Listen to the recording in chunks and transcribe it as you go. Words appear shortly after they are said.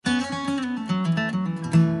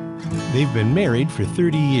They've been married for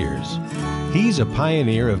 30 years. He's a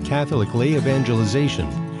pioneer of Catholic lay evangelization,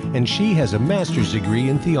 and she has a master's degree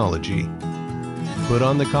in theology. Put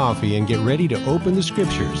on the coffee and get ready to open the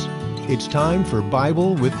scriptures. It's time for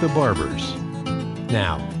Bible with the Barbers.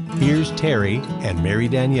 Now, here's Terry and Mary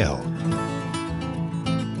Danielle.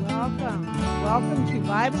 Welcome to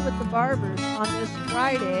Bible with the Barbers on this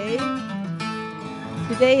Friday.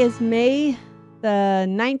 Today is May the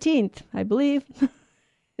 19th, I believe.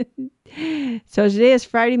 So today is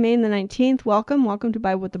Friday, May the 19th. Welcome to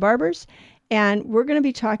Bible with the Barbers. And we're going to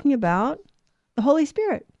be talking about the Holy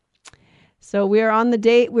Spirit. So we're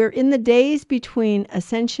in the days between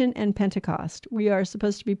Ascension and Pentecost. We are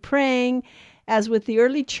supposed to be praying, as with the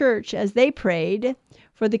early church, as they prayed,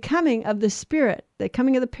 for the coming of the Spirit, the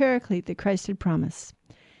coming of the Paraclete that Christ had promised.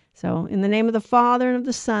 So in the name of the Father, and of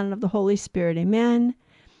the Son, and of the Holy Spirit, amen.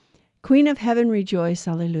 Queen of heaven, rejoice,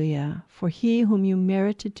 alleluia. For he whom you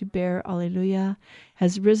merited to bear, alleluia,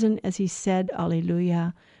 has risen as he said,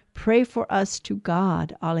 alleluia. Pray for us to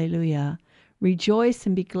God, alleluia. Rejoice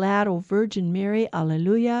and be glad, O Virgin Mary,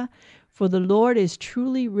 alleluia. For the Lord is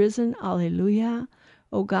truly risen, alleluia.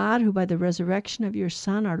 O God, who by the resurrection of your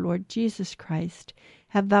Son, our Lord Jesus Christ,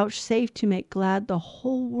 have vouchsafed to make glad the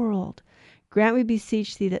whole world, grant, we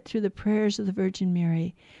beseech thee, that through the prayers of the Virgin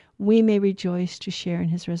Mary, we may rejoice to share in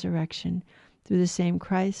his resurrection. Through the same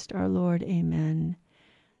Christ our Lord. Amen.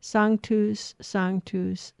 Sanctus,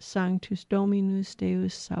 Sanctus, Sanctus Dominus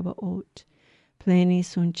Deus Sabaoth, pleni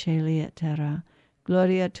sunt caeli et terra,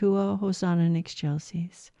 gloria tua, Hosanna in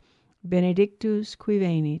excelsis. Benedictus qui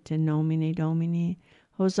venit in nomine Domini,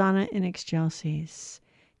 Hosanna in excelsis.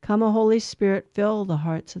 Come, O Holy Spirit, fill the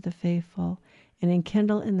hearts of the faithful, and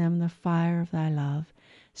enkindle in them the fire of thy love.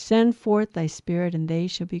 Send forth thy Spirit, and they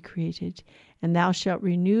shall be created, and thou shalt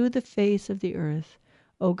renew the face of the earth.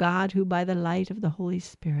 O God, who by the light of the Holy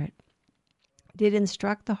Spirit did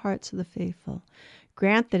instruct the hearts of the faithful,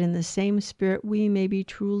 grant that in the same Spirit we may be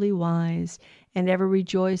truly wise, and ever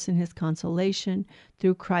rejoice in his consolation,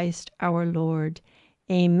 through Christ our Lord.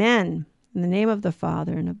 Amen. In the name of the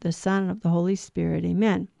Father, and of the Son, and of the Holy Spirit.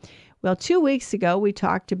 Amen. Well, 2 weeks ago we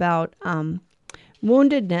talked about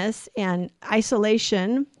woundedness and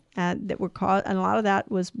isolation that were caused, and a lot of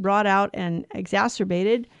that was brought out and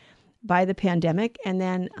exacerbated by the pandemic. And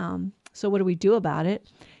then, so what do we do about it?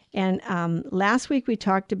 And last week we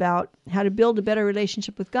talked about how to build a better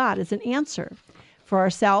relationship with God as an answer for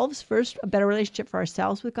ourselves. First, a better relationship for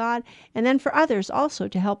ourselves with God, and then for others also,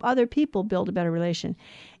 to help other people build a better relation.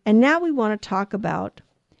 And now we want to talk about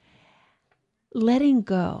letting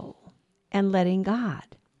go and letting God,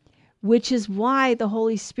 which is why the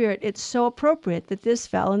Holy Spirit, it's so appropriate that this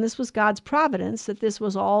fell, and this was God's providence, that this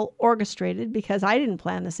was all orchestrated, because I didn't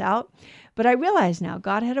plan this out. But I realize now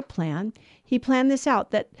God had a plan. He planned this out,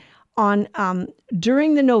 that on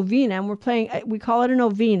during the novena, and we call it a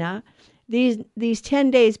novena, these 10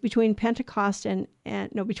 days between Pentecost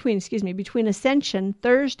between Ascension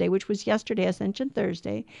Thursday, which was yesterday, Ascension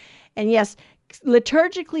Thursday. And yes,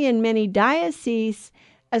 liturgically in many dioceses,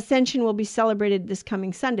 Ascension will be celebrated this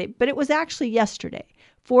coming Sunday, but it was actually yesterday.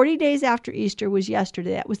 40 days after Easter was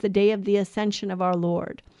yesterday. That was the day of the Ascension of our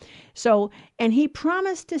Lord. So, and he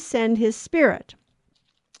promised to send his Spirit.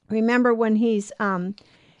 Remember when he's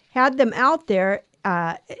had them out there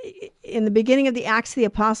in the beginning of the Acts of the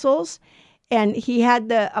Apostles, and he had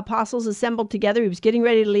the apostles assembled together. He was getting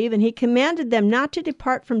ready to leave, and he commanded them not to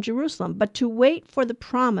depart from Jerusalem, but to wait for the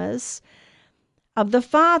promise of the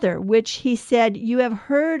Father, which he said, you have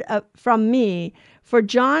heard from me, for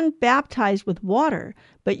John baptized with water,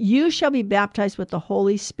 but you shall be baptized with the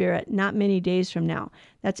Holy Spirit not many days from now.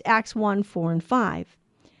 That's Acts 1, 4, and 5.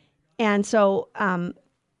 And so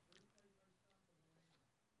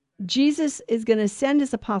Jesus is going to send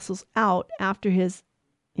his apostles out after his,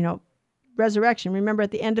 resurrection. Remember, at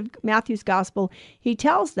the end of Matthew's gospel, he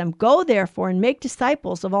tells them, go therefore and make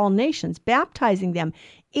disciples of all nations, baptizing them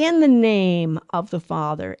in the name of the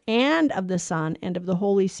Father and of the Son and of the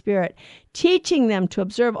Holy Spirit, teaching them to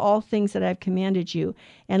observe all things that I have commanded you.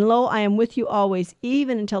 And lo, I am with you always,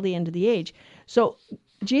 even until the end of the age. So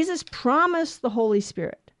Jesus promised the Holy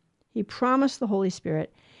Spirit. He promised the Holy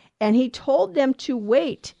Spirit, and he told them to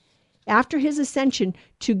wait after his ascension,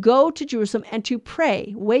 to go to Jerusalem and to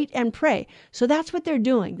pray, wait and pray. So that's what they're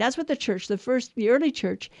doing. That's what the church, the early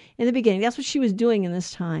church in the beginning, that's what she was doing in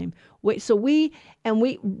this time. So we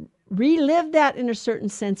relive that in a certain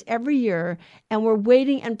sense every year, and we're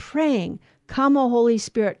waiting and praying, come, O Holy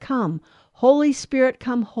Spirit, come. Holy Spirit,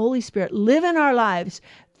 come, Holy Spirit, live in our lives.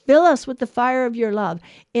 Fill us with the fire of your love.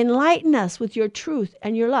 Enlighten us with your truth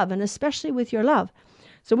and your love, and especially with your love.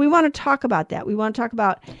 So we want to talk about that. We want to talk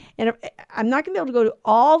about, and I'm not going to be able to go to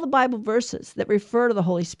all the Bible verses that refer to the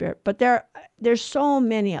Holy Spirit, but there's so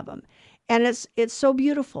many of them, and it's so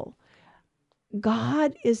beautiful.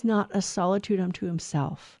 God is not a solitude unto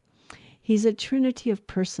himself. He's a trinity of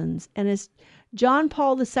persons, and as John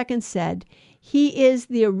Paul II said, he is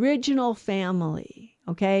the original family.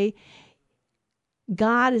 Okay,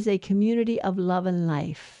 God is a community of love and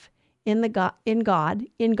life. In God,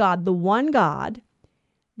 the one God,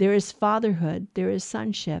 there is fatherhood, there is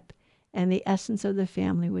sonship, and the essence of the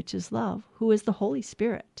family, which is love, who is the Holy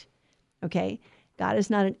Spirit. Okay? God is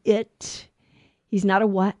not an it. He's not a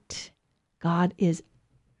what. God is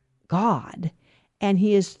God, and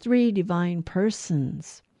he is three divine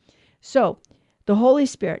persons. So, the Holy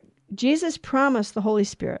Spirit, Jesus promised the Holy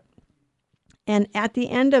Spirit. And at the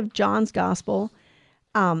end of John's gospel,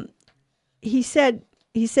 he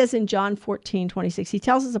says in John 14:26, he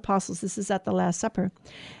tells his apostles, this is at the Last Supper,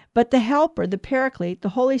 but the Helper, the Paraclete, the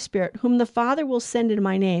Holy Spirit, whom the Father will send in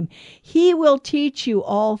my name, he will teach you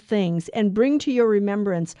all things and bring to your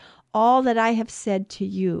remembrance all that I have said to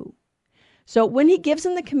you. So when he gives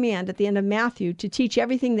them the command at the end of Matthew to teach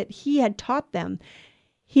everything that he had taught them,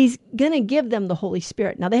 he's going to give them the Holy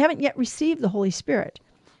Spirit. Now, they haven't yet received the Holy Spirit.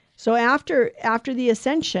 So after the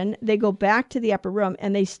ascension, they go back to the upper room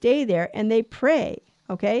and they stay there and they pray.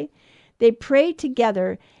 Okay, they pray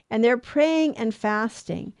together, and they're praying and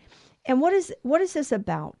fasting. And what is this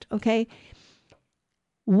about? Okay,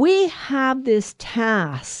 we have this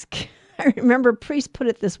task. I remember a priest put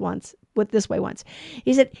it this way once.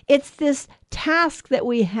 He said, it's this task that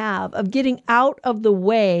we have of getting out of the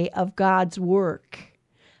way of God's work,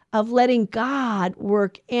 of letting God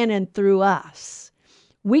work in and through us.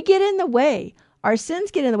 We get in the way. Our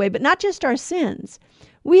sins get in the way, but not just our sins.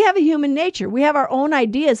 We have a human nature. We have our own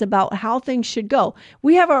ideas about how things should go.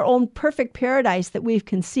 We have our own perfect paradise that we've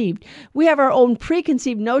conceived. We have our own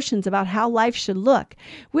preconceived notions about how life should look.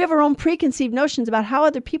 We have our own preconceived notions about how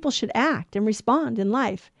other people should act and respond in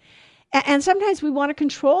life. And sometimes we want to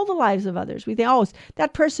control the lives of others. We think, oh,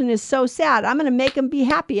 that person is so sad. I'm going to make them be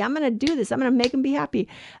happy. I'm going to do this. I'm going to make them be happy.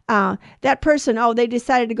 That person, oh, they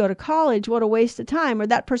decided to go to college. What a waste of time. Or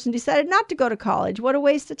that person decided not to go to college. What a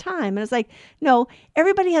waste of time. And it's like, no,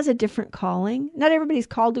 everybody has a different calling. Not everybody's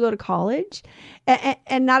called to go to college.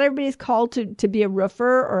 And not everybody's called to be a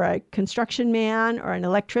roofer or a construction man or an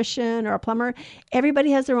electrician or a plumber.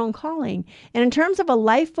 Everybody has their own calling. And in terms of a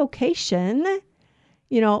life vocation,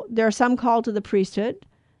 there are some called to the priesthood,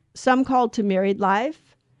 some called to married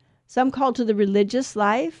life, some called to the religious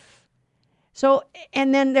life. So,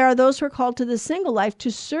 and then there are those who are called to the single life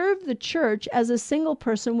to serve the church as a single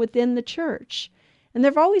person within the church. And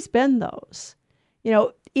there have always been those.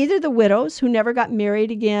 Either the widows who never got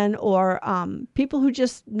married again, or people who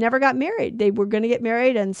just never got married. They were going to get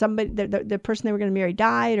married, and the person they were going to marry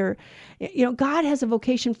died. Or, God has a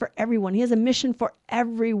vocation for everyone. He has a mission for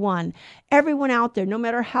everyone. Everyone out there, no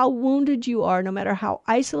matter how wounded you are, no matter how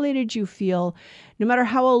isolated you feel, no matter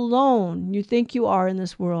how alone you think you are in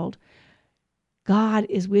this world, God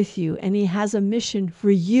is with you, and he has a mission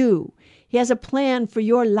for you. He has a plan for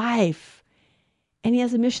your life, and he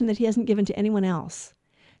has a mission that he hasn't given to anyone else.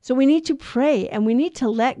 So we need to pray, and we need to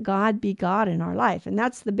let God be God in our life. And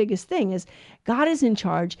that's the biggest thing, is God is in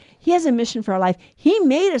charge. He has a mission for our life. He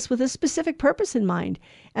made us with a specific purpose in mind.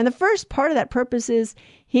 And the first part of that purpose is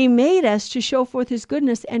he made us to show forth his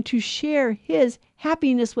goodness and to share his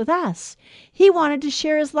happiness with us. He wanted to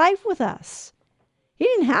share his life with us. He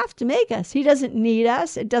didn't have to make us. He doesn't need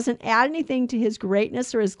us. It doesn't add anything to his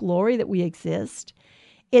greatness or his glory that we exist.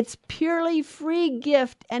 It's purely free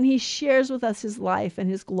gift, and he shares with us his life and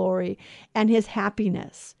his glory and his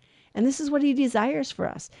happiness. And this is what he desires for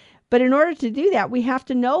us. But in order to do that, we have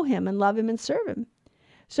to know him and love him and serve him.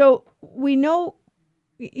 So we know,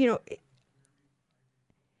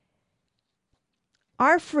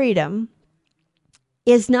 our freedom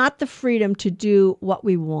is not the freedom to do what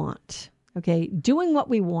we want. Okay? Doing what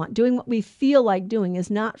we want, doing what we feel like doing is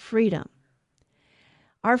not freedom.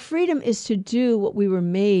 Our freedom is to do what we were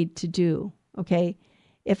made to do, okay?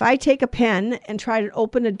 If I take a pen and try to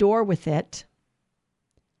open a door with it,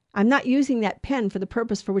 I'm not using that pen for the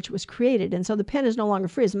purpose for which it was created, and so the pen is no longer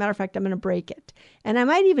free. As a matter of fact, I'm going to break it. And I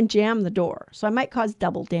might even jam the door, so I might cause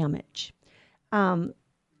double damage. And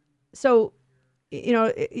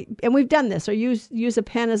we've done this, or use a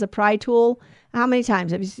pen as a pry tool. How many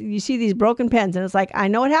times have you see these broken pens, and it's like, I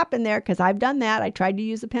know what happened there because I've done that. I tried to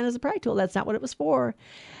use the pen as a pry tool. That's not what it was for.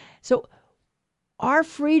 So our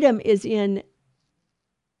freedom is in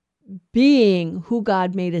being who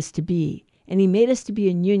God made us to be, and he made us to be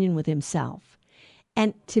in union with himself.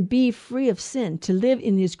 and to be free of sin, to live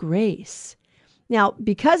in his grace. Now,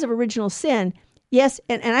 because of original sin, yes,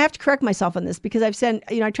 and I have to correct myself on this because I've said,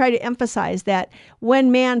 I try to emphasize that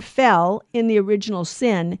when man fell in the original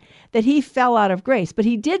sin, that he fell out of grace. But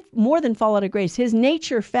he did more than fall out of grace. His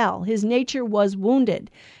nature fell. His nature was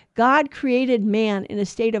wounded. God created man in a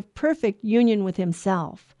state of perfect union with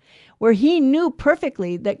himself, where he knew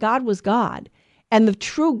perfectly that God was God and the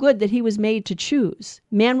true good that he was made to choose.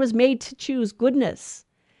 Man was made to choose goodness,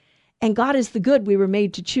 and God is the good we were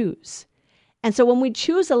made to choose. And so when we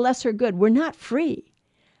choose a lesser good, we're not free.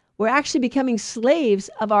 We're actually becoming slaves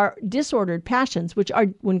of our disordered passions, which are,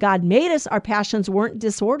 when God made us, our passions weren't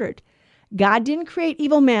disordered. God didn't create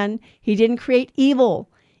evil men. He didn't create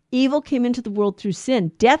evil. Evil came into the world through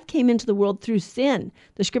sin. Death came into the world through sin.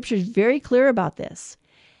 The scripture is very clear about this.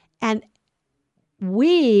 And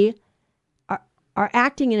we are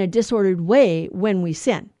acting in a disordered way when we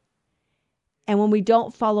sin and when we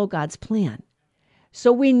don't follow God's plan.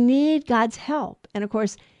 So we need God's help. And of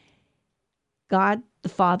course, God, the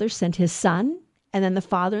Father, sent his Son, and then the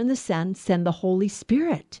Father and the Son send the Holy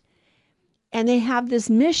Spirit. And they have this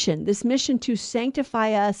mission to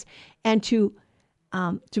sanctify us and to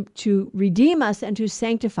redeem us and to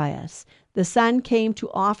sanctify us. The Son came to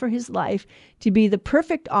offer his life to be the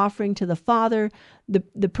perfect offering to the Father,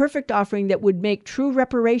 the perfect offering that would make true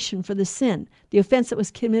reparation for the sin, the offense that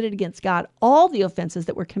was committed against God, all the offenses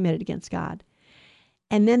that were committed against God.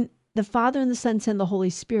 And then the Father and the Son send the Holy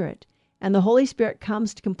Spirit, and the Holy Spirit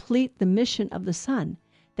comes to complete the mission of the Son,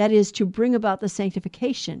 that is to bring about the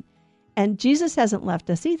sanctification. And Jesus hasn't left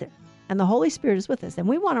us either, and the Holy Spirit is with us. And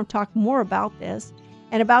we want to talk more about this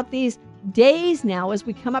and about these days now as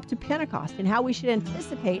we come up to Pentecost and how we should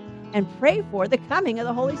anticipate and pray for the coming of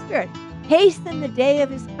the Holy Spirit. Hasten the day of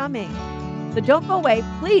his coming. So don't go away.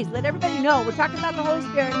 Please let everybody know we're talking about the Holy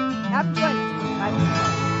Spirit. Have them join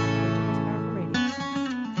us.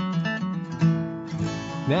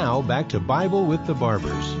 Now back to Bible with the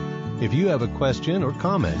Barbers. If you have a question or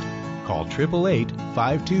comment, call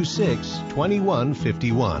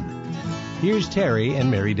 888-526-2151. Here's Terry and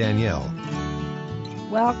Mary Danielle.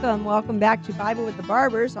 Welcome back to Bible with the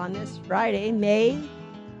Barbers on this Friday, May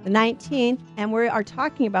the 19th, and we are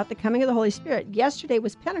talking about the coming of the Holy Spirit. Yesterday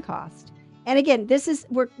was Pentecost. And again,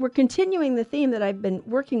 we're continuing the theme that I've been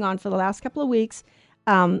working on for the last couple of weeks.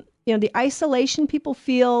 The isolation people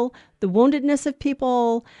feel, the woundedness of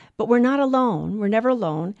people, but we're not alone. We're never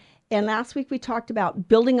alone. And last week we talked about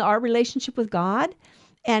building our relationship with God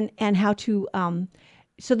and how to,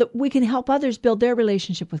 so that we can help others build their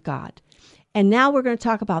relationship with God. And now we're going to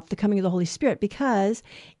talk about the coming of the Holy Spirit, because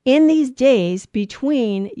in these days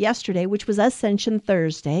between yesterday, which was Ascension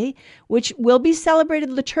Thursday, which will be celebrated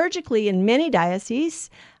liturgically in many dioceses,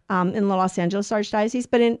 in the Los Angeles Archdiocese,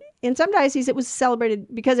 but in some dioceses it was celebrated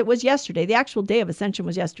because it was yesterday. The actual day of Ascension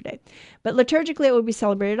was yesterday. But liturgically it will be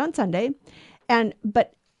celebrated on Sunday.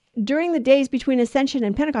 But during the days between Ascension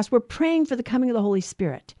and Pentecost, we're praying for the coming of the Holy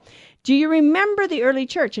Spirit. Do you remember the early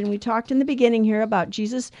church? And we talked in the beginning here about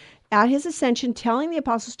Jesus at his ascension telling the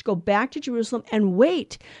apostles to go back to Jerusalem and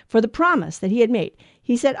wait for the promise that he had made.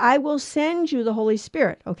 He said, I will send you the Holy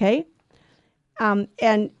Spirit, okay?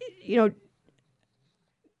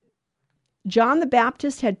 John the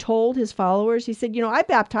Baptist had told his followers, he said, I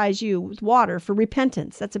baptize you with water for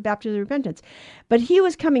repentance. That's a baptism of repentance. But he who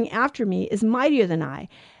is coming after me is mightier than I,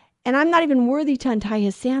 and I'm not even worthy to untie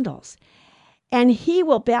his sandals. And he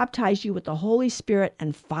will baptize you with the Holy Spirit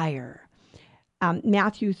and fire.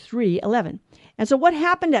 Matthew 3:11. And so what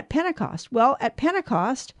happened at Pentecost? Well, at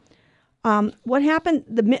Pentecost, what happened?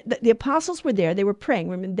 The apostles were there. They were praying.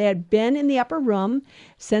 Remember, they had been in the upper room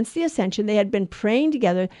since the ascension. They had been praying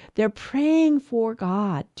together. They're praying for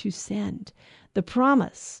God to send the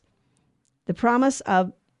promise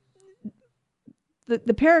of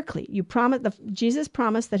the Paraclete. Jesus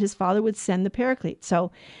promised that his Father would send the Paraclete.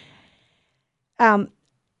 So,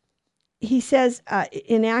 he says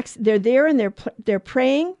in Acts, they're there and they're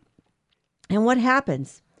praying, and what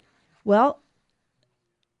happens? Well,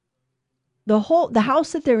 the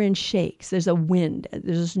house that they're in shakes. There's a wind.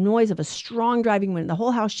 There's this noise of a strong driving wind. The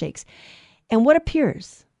whole house shakes. And what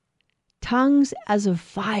appears? Tongues as of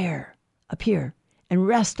fire appear and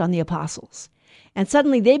rest on the apostles. And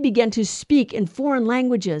suddenly they begin to speak in foreign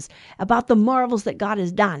languages about the marvels that God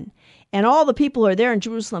has done. And all the people who are there in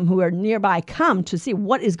Jerusalem who are nearby come to see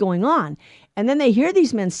what is going on. And then they hear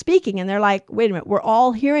these men speaking, and they're like, wait a minute, we're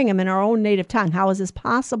all hearing them in our own native tongue. How is this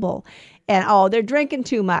possible? And, oh, they're drinking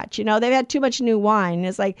too much. You know, they've had too much new wine. And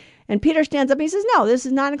it's like, and Peter stands up and he says, no, this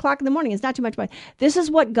is 9 o'clock in the morning. It's not too much wine. This is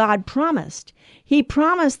what God promised. He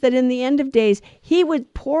promised that in the end of days, he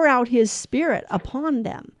would pour out his Spirit upon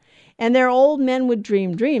them. And their old men would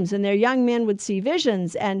dream dreams, and their young men would see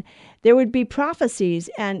visions, and there would be prophecies.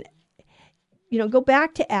 And, you know, go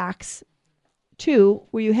back to Acts 2,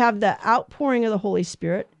 where you have the outpouring of the Holy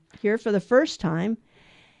Spirit here for the first time.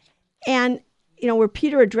 And, you know, where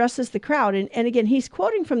Peter addresses the crowd. And again, he's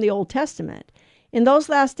quoting from the Old Testament. In those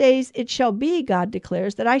last days, it shall be, God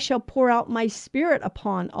declares, that I shall pour out my Spirit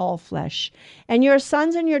upon all flesh. And your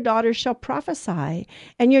sons and your daughters shall prophesy.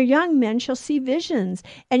 And your young men shall see visions.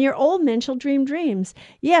 And your old men shall dream dreams.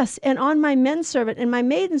 Yes, and on my menservant and my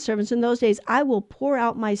maidservants in those days, I will pour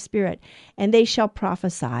out my Spirit. And they shall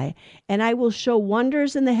prophesy. And I will show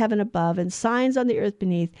wonders in the heaven above and signs on the earth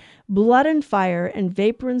beneath, blood and fire and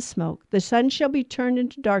vapor and smoke. The sun shall be turned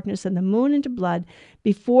into darkness and the moon into blood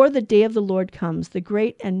before the day of the Lord comes, the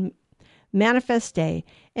great and manifest day.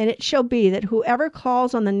 And it shall be that whoever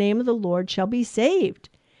calls on the name of the Lord shall be saved.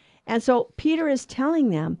 And so Peter is telling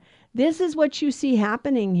them, this is what you see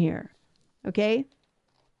happening here. Okay?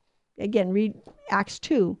 Again, read Acts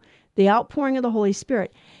 2, the outpouring of the Holy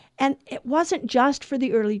Spirit. And it wasn't just for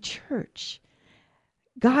the early church.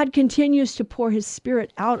 God continues to pour his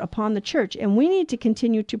Spirit out upon the church, and we need to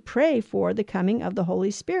continue to pray for the coming of the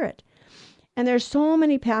Holy Spirit. And there's so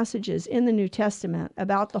many passages in the New Testament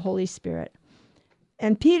about the Holy Spirit.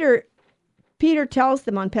 And Peter tells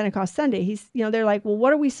them on Pentecost Sunday, they're like, well,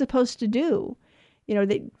 what are we supposed to do? You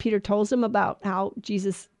know, Peter tells them about how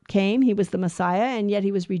Jesus came, he was the Messiah, and yet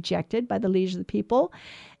he was rejected by the leaders of the people.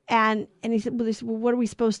 And he said, well, what are we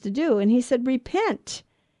supposed to do? And he said, repent.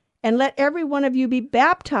 And let every one of you be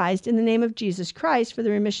baptized in the name of Jesus Christ for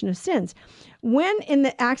the remission of sins. When in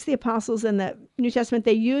the Acts of the Apostles and the New Testament,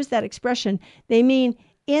 they use that expression, they mean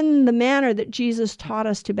in the manner that Jesus taught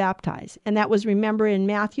us to baptize. And that was, remember, in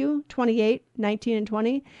Matthew 28, 19 and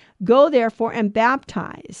 20. Go therefore and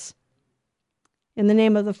baptize in the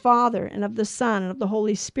name of the Father and of the Son and of the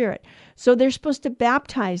Holy Spirit. So they're supposed to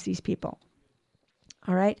baptize these people.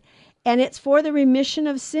 All right? And it's for the remission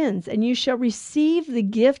of sins, and you shall receive the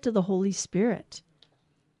gift of the Holy Spirit.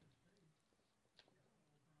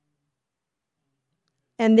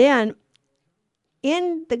 And then,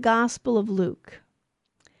 in the Gospel of Luke,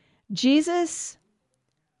 Jesus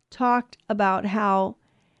talked about how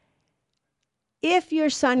if your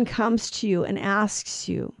son comes to you and asks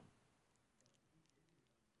you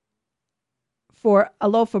for a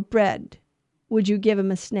loaf of bread, would you give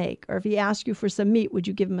him a snake? Or if he asks you for some meat, would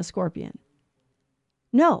you give him a scorpion?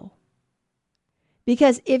 No.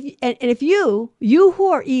 Because if you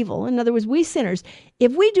who are evil, in other words, we sinners,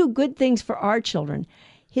 if we do good things for our children,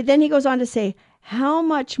 then he goes on to say, how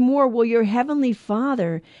much more will your heavenly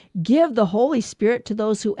Father give the Holy Spirit to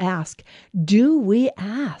those who ask? Do we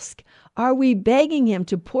ask? Are we begging him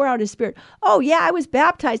to pour out his Spirit? Oh, yeah, I was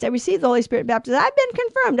baptized. I received the Holy Spirit baptism. I've been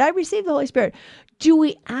confirmed. I received the Holy Spirit. Do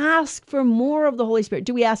we ask for more of the Holy Spirit?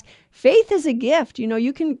 Do we ask? Faith is a gift. You know,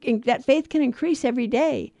 that faith can increase every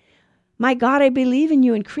day. My God, I believe in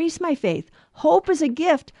you. Increase my faith. Hope is a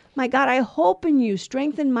gift. My God, I hope in you.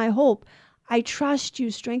 Strengthen my hope. I trust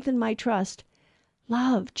you. Strengthen my trust.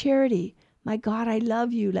 Love, charity. My God, I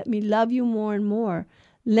love you. Let me love you more and more.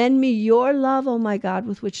 Lend me your love, oh my God,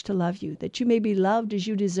 with which to love you, that you may be loved as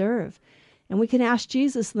you deserve. And we can ask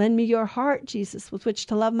Jesus, lend me your heart, Jesus, with which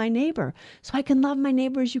to love my neighbor, so I can love my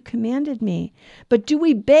neighbor as you commanded me. But do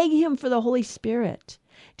we beg him for the Holy Spirit?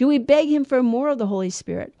 Do we beg him for more of the Holy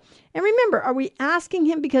Spirit? And remember, are we asking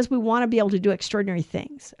him because we want to be able to do extraordinary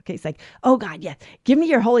things? Okay, it's like, oh God, yes, give me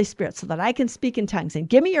your Holy Spirit so that I can speak in tongues, and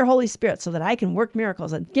give me your Holy Spirit so that I can work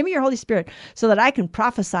miracles, and give me your Holy Spirit so that I can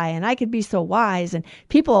prophesy and I can be so wise, and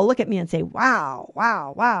people will look at me and say, wow,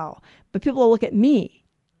 wow, wow. But people will look at me.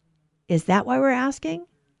 Is that why we're asking?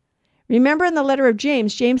 Remember in the letter of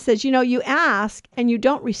James, James says, you ask and you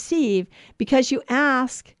don't receive because you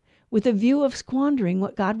ask with a view of squandering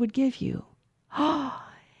what God would give you.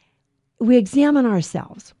 We examine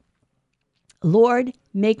ourselves. Lord,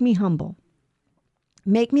 make me humble.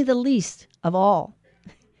 Make me the least of all.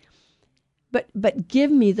 But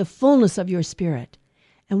give me the fullness of your Spirit.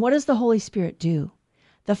 And what does the Holy Spirit do?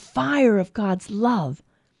 The fire of God's love.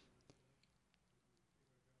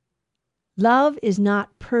 Love is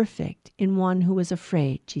not perfect in one who is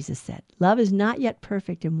afraid, Jesus said. Love is not yet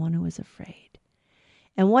perfect in one who is afraid.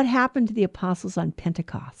 And what happened to the apostles on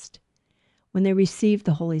Pentecost when they received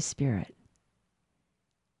the Holy Spirit?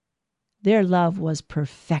 Their love was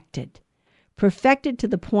perfected to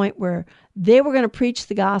the point where they were going to preach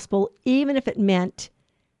the gospel, even if it meant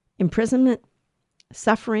imprisonment,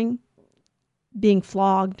 suffering, being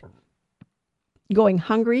flogged, going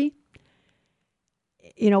hungry,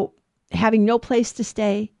 having no place to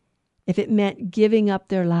stay, if it meant giving up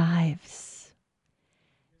their lives.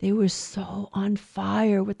 They were so on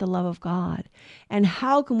fire with the love of God. And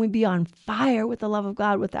how can we be on fire with the love of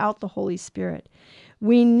God without the Holy Spirit?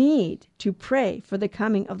 We need to pray for the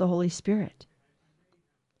coming of the Holy Spirit.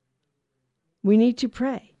 We need to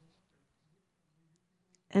pray.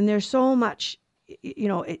 And there's so much,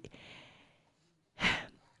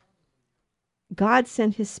 God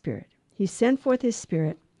sent his Spirit. He sent forth his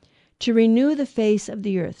Spirit to renew the face of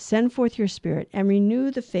the earth. Send forth your Spirit and renew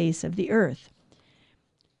the face of the earth.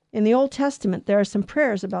 In the Old Testament, there are some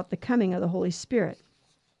prayers about the coming of the Holy Spirit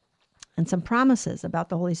and some promises about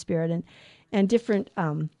the Holy Spirit and different,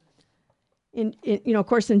 of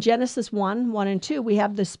course, in Genesis 1 and 2, we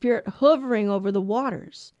have the Spirit hovering over the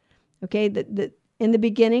waters. Okay, in the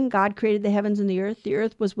beginning, God created the heavens and the earth. The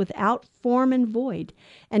earth was without form and void,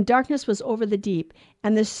 and darkness was over the deep,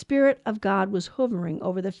 and the Spirit of God was hovering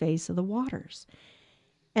over the face of the waters.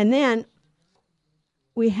 And then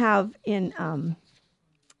we have in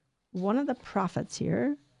one of the prophets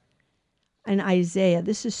here, in Isaiah,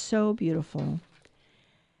 this is so beautiful.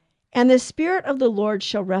 And the Spirit of the Lord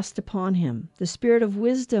shall rest upon him, the Spirit of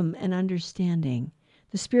wisdom and understanding,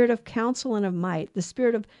 the Spirit of counsel and of might, the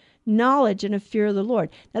Spirit of knowledge and of fear of the Lord.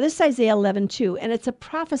 Now this is Isaiah 11:2, and it's a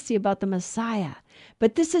prophecy about the Messiah.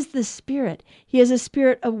 But this is the Spirit. He is a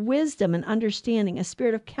spirit of wisdom and understanding, a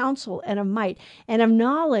spirit of counsel and of might, and of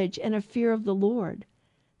knowledge and of fear of the Lord.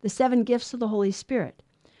 The 7 gifts of the Holy Spirit.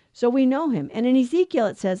 So we know him. And in Ezekiel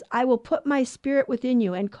it says, I will put my Spirit within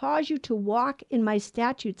you and cause you to walk in my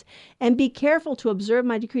statutes and be careful to observe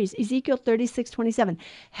my decrees. Ezekiel 36:27.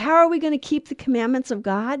 How are we going to keep the commandments of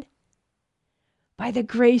God? By the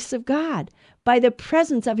grace of God, by the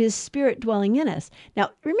presence of his Spirit dwelling in us.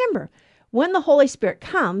 Now, remember, when the Holy Spirit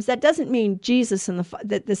comes, that doesn't mean Jesus and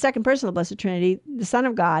the second person of the Blessed Trinity, the Son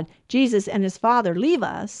of God, Jesus and his Father leave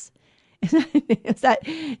us. It's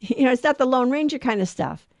not the Lone Ranger kind of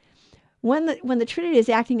stuff. When the Trinity is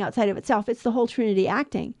acting outside of itself, it's the whole Trinity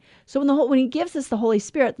acting. So when he gives us the Holy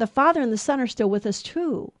Spirit, the Father and the Son are still with us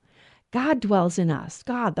too. God dwells in us.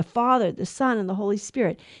 God, the Father, the Son, and the Holy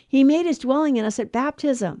Spirit. He made his dwelling in us at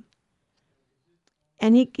baptism.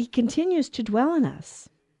 And he continues to dwell in us.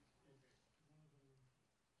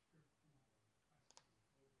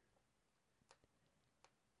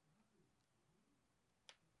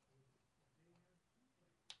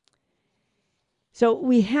 So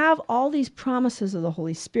we have all these promises of the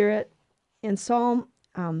Holy Spirit. In Psalm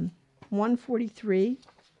 143,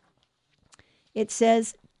 it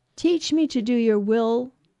says, teach me to do your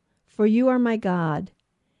will, for you are my God.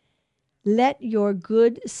 Let your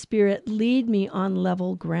good Spirit lead me on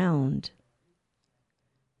level ground.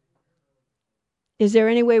 Is there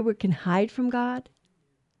any way we can hide from God?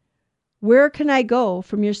 Where can I go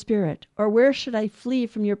from your Spirit? Or where should I flee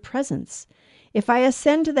from your presence? If I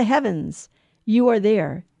ascend to the heavens, you are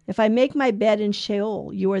there. If I make my bed in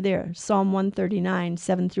Sheol, you are there. Psalm 139,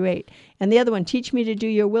 7-8. And the other one, teach me to do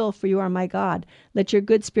your will, for you are my God. Let your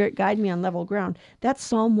good Spirit guide me on level ground. That's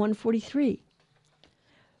Psalm 143.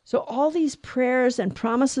 So all these prayers and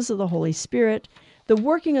promises of the Holy Spirit, the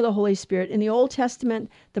working of the Holy Spirit in the Old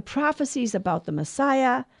Testament, the prophecies about the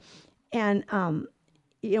Messiah, and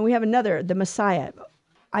we have another, the Messiah,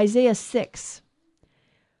 Isaiah 6,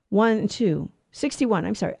 1 and 2.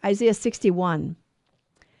 61, Isaiah 61.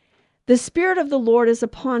 The Spirit of the Lord is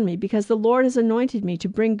upon me, because the Lord has anointed me to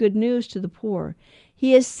bring good news to the poor.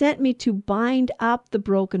 He has sent me to bind up the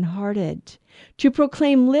brokenhearted, to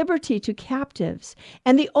proclaim liberty to captives,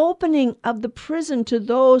 and the opening of the prison to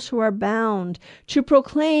those who are bound, to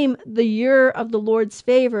proclaim the year of the Lord's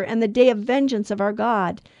favor and the day of vengeance of our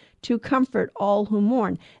God, to comfort all who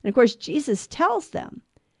mourn. And of course, Jesus tells them,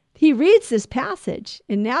 he reads this passage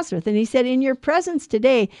in Nazareth, and he said, in your presence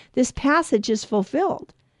today, this passage is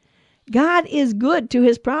fulfilled. God is good to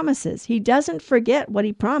his promises. He doesn't forget what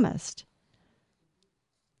he promised.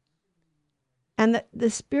 And the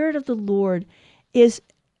Spirit of the Lord is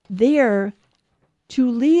there to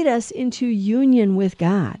lead us into union with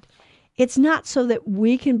God. It's not so that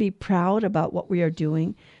we can be proud about what we are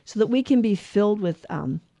doing, so that we can be filled with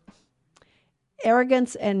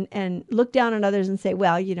arrogance and look down on others and say,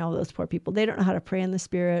 well, those poor people, they don't know how to pray in the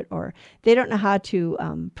Spirit, or they don't know how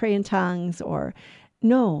to pray in tongues, or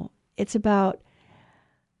no, it's about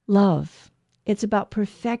love. It's about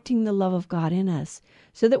perfecting the love of God in us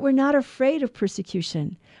so that we're not afraid of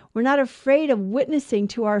persecution. We're not afraid of witnessing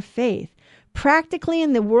to our faith. Practically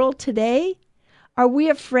in the world today, Are we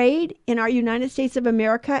afraid in our United States of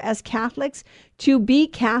America as Catholics to be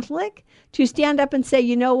Catholic, to stand up and say,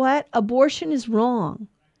 you know what, abortion is wrong?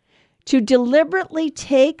 To deliberately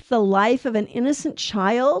take the life of an innocent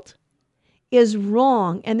child is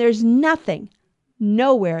wrong, and there's nothing,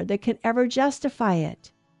 nowhere that can ever justify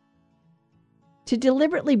it. To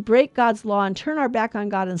deliberately break God's law and turn our back on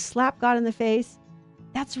God and slap God in the face,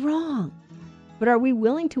 that's wrong. But are we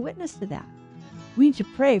willing to witness to that? We need to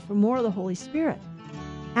pray for more of the Holy Spirit.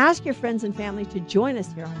 Ask your friends and family to join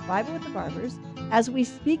us here on Bible with the Barbers as we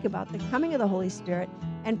speak about the coming of the Holy Spirit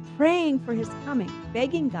and praying for his coming,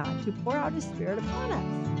 begging God to pour out his Spirit upon us.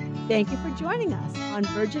 Thank you for joining us on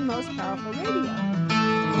Virgin Most Powerful Radio.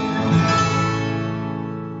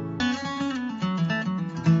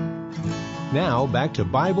 Now back to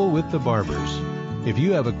Bible with the Barbers. If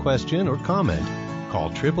you have a question or comment, call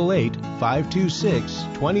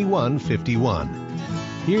 888-526-2151.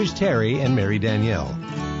 Here's Terry and Mary Danielle.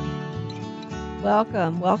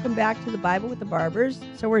 Welcome back to the Bible with the Barbers.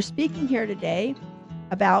 So we're speaking here today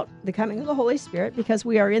about the coming of the Holy Spirit because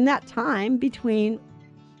we are in that time between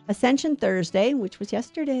Ascension Thursday, which was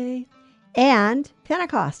yesterday, and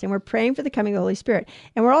Pentecost, and we're praying for the coming of the Holy Spirit.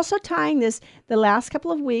 And we're also tying this, the last couple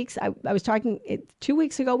of weeks, I was talking, 2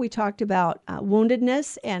 weeks ago, we talked about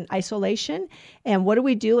woundedness and isolation, and what do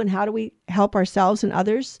we do and how do we help ourselves and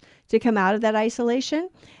others to come out of that isolation?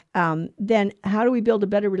 Then how do we build a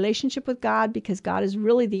better relationship with God? Because God is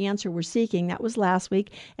really the answer we're seeking. That was last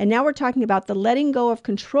week. And now we're talking about the letting go of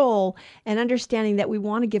control and understanding that we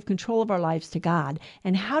want to give control of our lives to God.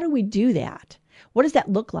 And how do we do that? What does that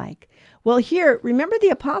look like? Well, here, remember the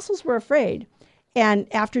apostles were afraid.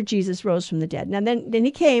 And after Jesus rose from the dead. Now then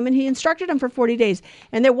he came and he instructed them for 40 days.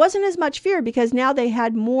 And there wasn't as much fear because now they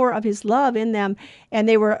had more of his love in them and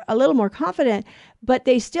they were a little more confident, but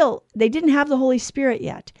they didn't have the Holy Spirit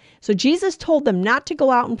yet. So Jesus told them not to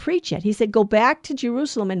go out and preach yet. He said, go back to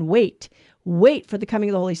Jerusalem and wait for the coming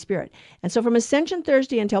of the Holy Spirit. And so from Ascension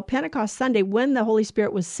Thursday until Pentecost Sunday, when the Holy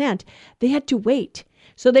Spirit was sent, they had to wait.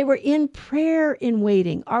 So they were in prayer in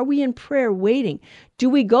waiting. Are we in prayer waiting? Do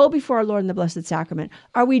we go before our Lord in the Blessed Sacrament?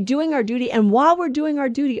 Are we doing our duty? And while we're doing our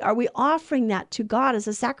duty, are we offering that to God as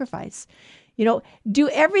a sacrifice? Do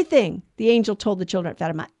everything, the angel told the children at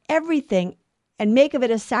Fatima, everything, and make of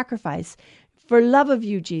it a sacrifice for love of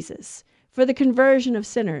you, Jesus, for the conversion of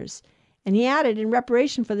sinners. And he added, in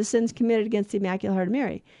reparation for the sins committed against the Immaculate Heart of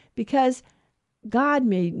Mary, because God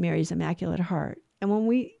made Mary's Immaculate Heart. And when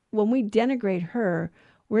we denigrate her,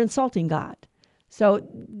 we're insulting God. So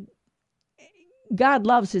God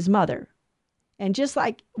loves his mother. And just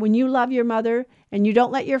like when you love your mother and you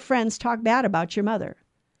don't let your friends talk bad about your mother,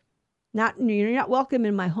 you're not welcome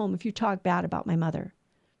in my home if you talk bad about my mother.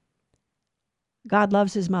 God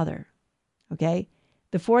loves his mother. Okay?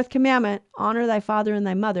 The fourth commandment, honor thy father and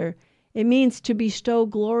thy mother, it means to bestow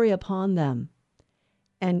glory upon them.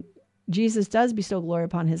 And Jesus does bestow glory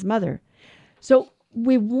upon his mother. So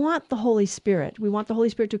we want the Holy Spirit. We want the Holy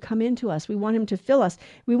Spirit to come into us. We want him to fill us.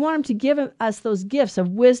 We want him to give us those gifts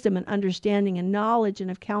of wisdom and understanding and knowledge and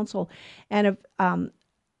of counsel and of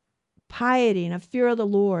piety and of fear of the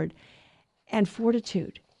Lord and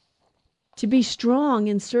fortitude to be strong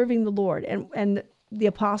in serving the Lord. And the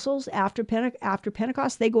apostles, after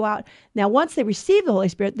Pentecost, they go out. Now, once they receive the Holy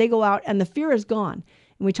Spirit, they go out and the fear is gone.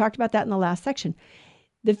 And we talked about that in the last section.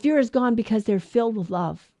 The fear is gone because they're filled with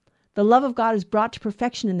love. The love of God is brought to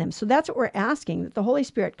perfection in them. So that's what we're asking, that the Holy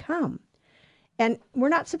Spirit come. And we're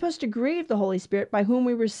not supposed to grieve the Holy Spirit by whom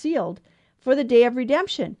we were sealed for the day of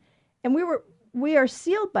redemption. And we are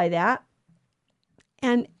sealed by that.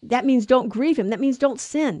 And that means don't grieve him. That means don't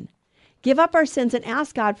sin. Give up our sins and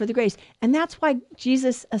ask God for the grace. And that's why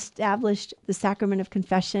Jesus established the sacrament of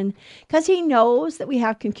confession, because he knows that we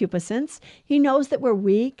have concupiscence. He knows that we're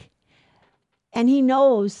weak. And he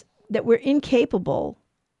knows that we're incapable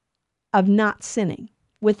of not sinning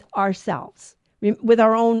with ourselves, with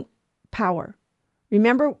our own power.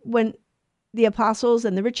 Remember when the apostles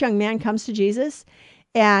and the rich young man comes to Jesus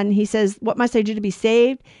and he says, what must I do to be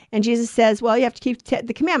saved? And Jesus says, well, you have to keep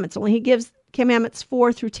the commandments. Only he gives commandments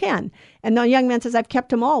 4 through 10. And the young man says, I've kept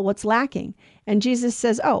them all. What's lacking? And Jesus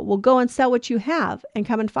says, oh, well, go and sell what you have and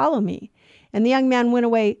come and follow me. And the young man went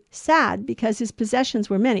away sad because his possessions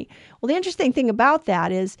were many. Well, the interesting thing about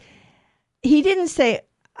that is he didn't say,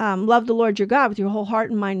 love the Lord your God with your whole heart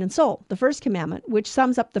and mind and soul, the first commandment, which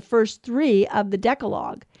sums up the first 3 of the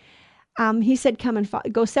Decalogue. He said, come and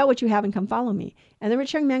go sell what you have and come follow me. And the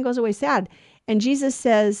rich young man goes away sad. And Jesus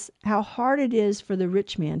says how hard it is for the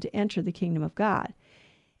rich man to enter the kingdom of God.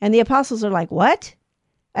 And the apostles are like, what?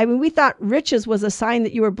 I mean, we thought riches was a sign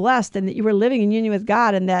that you were blessed and that you were living in union with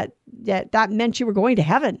God, and that meant you were going to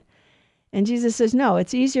heaven. And Jesus says, no,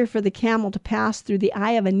 it's easier for the camel to pass through the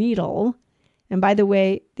eye of a needle. And by the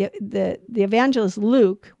way, the evangelist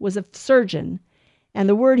Luke was a surgeon, and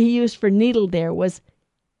the word he used for needle there was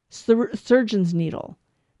surgeon's needle,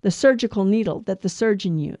 the surgical needle that the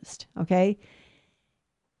surgeon used, okay?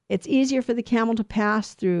 It's easier for the camel to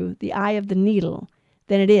pass through the eye of the needle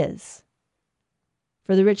than it is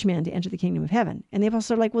for the rich man to enter the kingdom of heaven. And the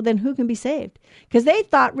apostles are like, well, then who can be saved? Because they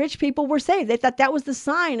thought rich people were saved. They thought that was the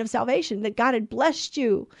sign of salvation, that God had blessed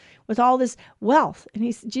you with all this wealth. And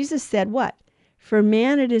Jesus said what? For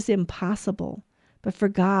man it is impossible, but for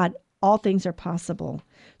God all things are possible.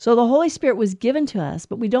 So the Holy Spirit was given to us,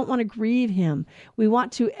 but we don't want to grieve him. We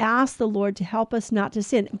want to ask the Lord to help us not to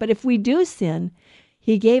sin. But if we do sin,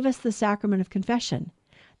 he gave us the sacrament of confession.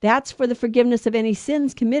 That's for the forgiveness of any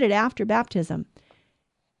sins committed after baptism.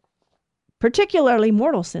 Particularly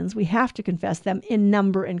mortal sins, we have to confess them in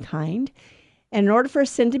number and kind. And in order for a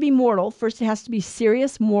sin to be mortal, first it has to be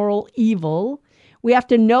serious moral evil. We have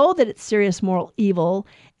to know that it's serious moral evil,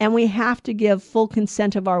 and we have to give full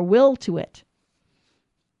consent of our will to it.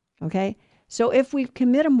 Okay? So if we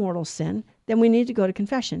commit a mortal sin, then we need to go to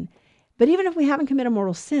confession. But even if we haven't committed a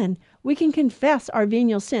mortal sin, we can confess our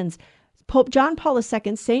venial sins. Pope John Paul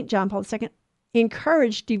II, St. John Paul II,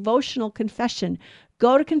 encouraged devotional confession.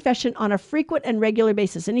 Go to confession on a frequent and regular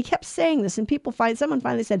basis. And he kept saying this, and someone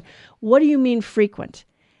finally said, what do you mean frequent?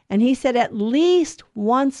 And he said, at least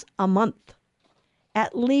once a month.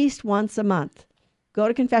 At least once a month. Go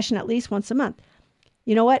to confession at least once a month.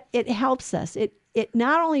 You know what? It helps us. It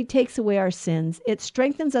not only takes away our sins, it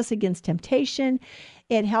strengthens us against temptation.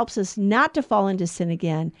 It helps us not to fall into sin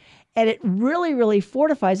again. And it really, really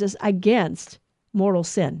fortifies us against mortal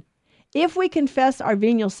sin. If we confess our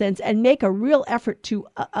venial sins and make a real effort to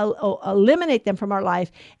eliminate them from our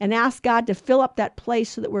life and ask God to fill up that place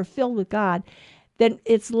so that we're filled with God, then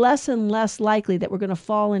it's less and less likely that we're going to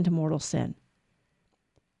fall into mortal sin.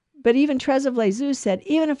 But even Therese of Lisieux said,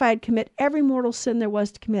 even if I'd commit every mortal sin there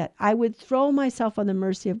was to commit, I would throw myself on the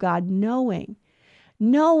mercy of God, knowing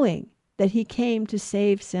that he came to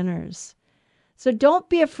save sinners. So don't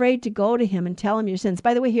be afraid to go to him and tell him your sins.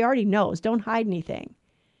 By the way, he already knows. Don't hide anything.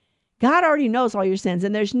 God already knows all your sins,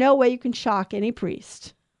 and there's no way you can shock any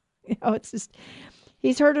priest. It's just,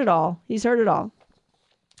 he's heard it all. He's heard it all.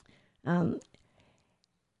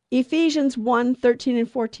 Ephesians 1:13 and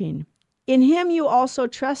 14. In him you also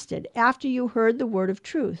trusted, after you heard the word of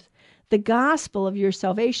truth, the gospel of your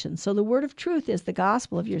salvation. So the word of truth is the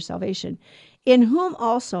gospel of your salvation. In whom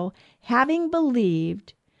also, having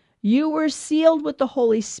believed, you were sealed with the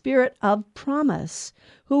Holy Spirit of promise,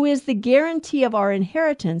 who is the guarantee of our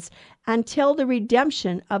inheritance until the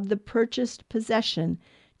redemption of the purchased possession,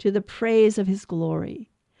 to the praise of his glory.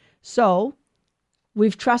 So,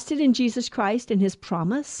 we've trusted in Jesus Christ and his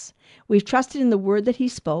promise. We've trusted in the word that he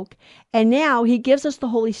spoke. And now he gives us the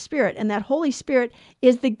Holy Spirit. And that Holy Spirit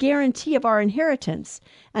is the guarantee of our inheritance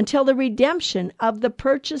until the redemption of the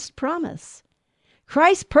purchased promise.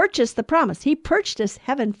 Christ purchased the promise. He purchased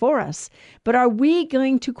heaven for us. But are we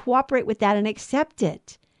going to cooperate with that and accept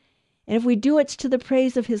it? And if we do, it's to the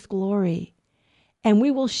praise of his glory. And we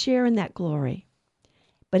will share in that glory.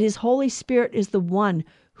 But his Holy Spirit is the one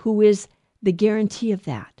who is the guarantee of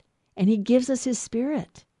that. And he gives us his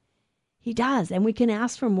Spirit. He does. And we can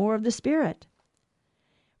ask for more of the Spirit.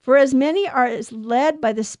 For as many are led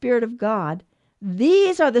by the Spirit of God,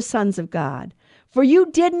 these are the sons of God. For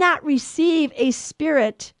you did not receive a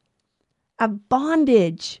spirit of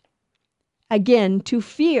bondage, again, to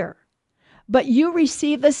fear, but you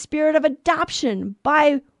received the spirit of adoption,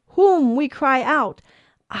 by whom we cry out,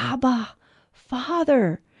 Abba,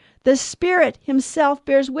 Father. The Spirit himself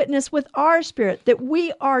bears witness with our spirit that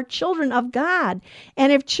we are children of God.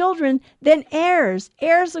 And if children, then heirs,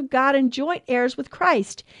 heirs of God and joint heirs with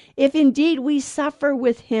Christ, if indeed we suffer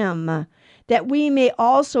with him, that we may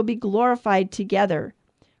also be glorified together.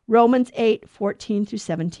 Romans 8:14 through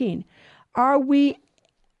 17. Are we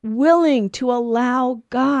willing to allow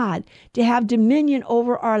God to have dominion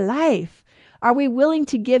over our life? Are we willing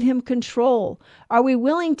to give him control? Are we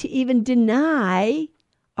willing to even deny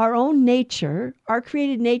our own nature, our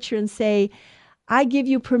created nature, and say, I give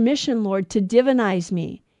you permission, Lord, to divinize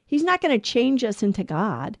me? He's not going to change us into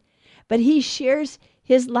God, but he shares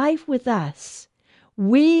his life with us.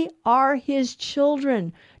 We are his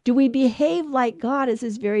children. Do we behave like God as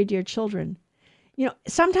his very dear children? You know,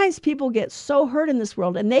 sometimes people get so hurt in this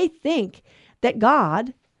world, and they think that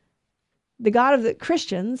God, the God of the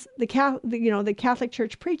Christians, the Catholic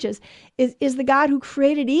Church preaches, is the God who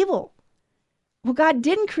created evil. Well, God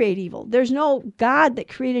didn't create evil. There's no God that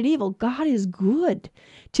created evil. God is good.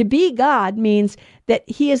 To be God means that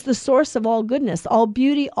he is the source of all goodness, all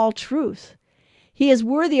beauty, all truth. He is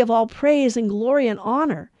worthy of all praise and glory and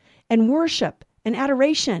honor and worship and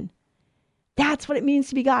adoration. That's what it means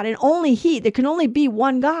to be God. And only there can only be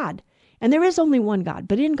one God. And there is only one God.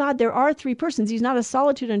 But in God, there are three persons. He's not a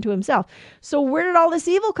solitude unto himself. So where did all this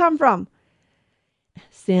evil come from?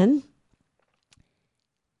 Sin.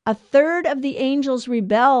 A third of the angels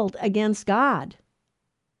rebelled against God.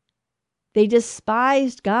 They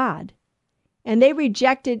despised God. And they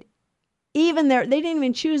rejected they didn't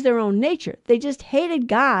even choose their own nature. They just hated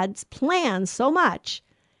God's plan so much,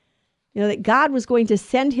 that God was going to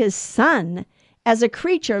send his son as a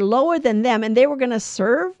creature lower than them, and they were going to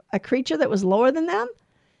serve a creature that was lower than them.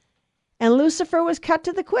 And Lucifer was cut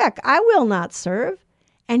to the quick. I will not serve.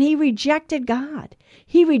 And he rejected God.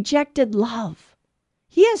 He rejected love.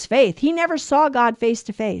 He has faith. He never saw God face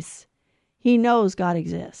to face. He knows God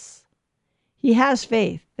exists. He has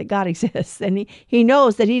faith that God exists. And he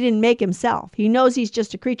knows that he didn't make himself. He knows he's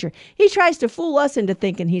just a creature. He tries to fool us into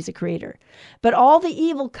thinking he's a creator. But all the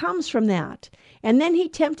evil comes from that. And then he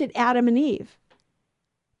tempted Adam and Eve.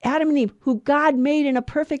 Adam and Eve, who God made in a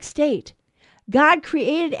perfect state. God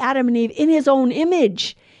created Adam and Eve in his own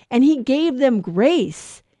image. And he gave them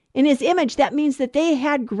grace. In his image, that means that they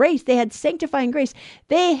had grace. They had sanctifying grace.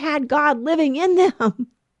 They had God living in them.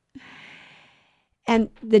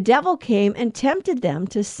 And the devil came and tempted them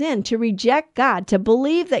to sin, to reject God, to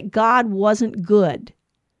believe that God wasn't good.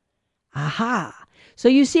 Aha. So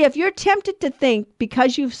you see, if you're tempted to think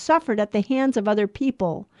because you've suffered at the hands of other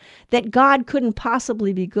people that God couldn't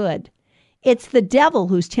possibly be good, it's the devil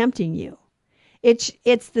who's tempting you.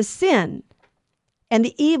 It's the sin and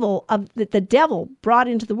the evil that the devil brought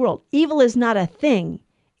into the world. Evil is not a thing.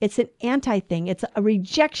 It's an anti-thing. It's a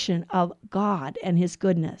rejection of God and his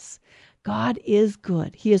goodness. God is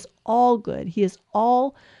good. He is all good. He is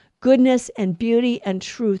all goodness and beauty and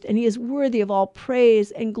truth. And he is worthy of all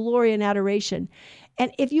praise and glory and adoration.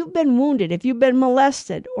 And if you've been wounded, if you've been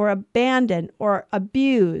molested or abandoned or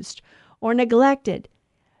abused or neglected,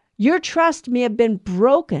 your trust may have been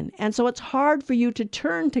broken. And so it's hard for you to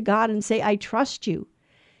turn to God and say, I trust you.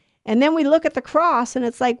 And then we look at the cross and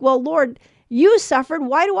it's like, well, Lord, you suffered.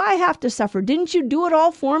 Why do I have to suffer? Didn't you do it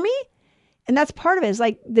all for me? And that's part of it. It's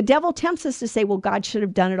like the devil tempts us to say, well, God should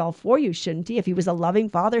have done it all for you, shouldn't he? If he was a loving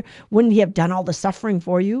father, wouldn't he have done all the suffering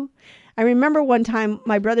for you? I remember one time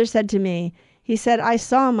my brother said to me, he said, I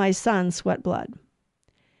saw my son sweat blood.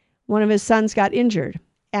 One of his sons got injured.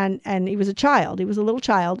 And he was a child. He was a little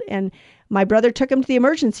child. And my brother took him to the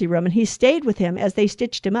emergency room and he stayed with him as they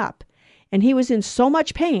stitched him up. And he was in so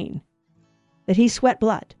much pain that he sweat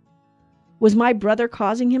blood. Was my brother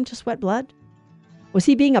causing him to sweat blood? Was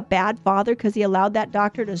he being a bad father because he allowed that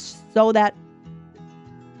doctor to sew that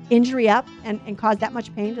injury up and cause that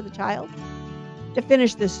much pain to the child? To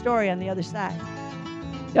finish this story on the other side.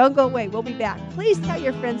 Don't go away. We'll be back. Please tell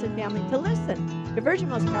your friends and family to listen to Virgin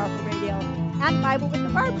Most Powerful Radio and Bible with the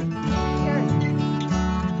Barbers. Share it.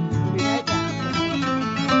 We'll be right back.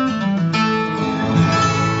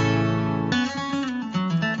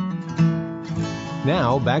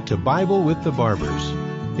 Now back to Bible with the Barbers.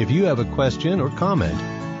 If you have a question or comment,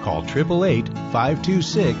 call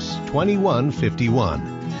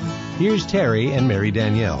 888-526-2151. Here's Terry and Mary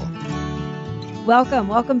Danielle.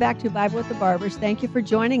 Welcome back to Bible with the Barbers. Thank you for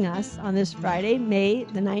joining us on this Friday, May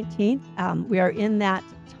the 19th. We are in that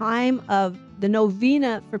time of the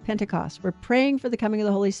novena for Pentecost. We're praying for the coming of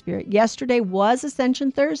the Holy Spirit. Yesterday was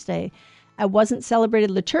Ascension Thursday. It wasn't celebrated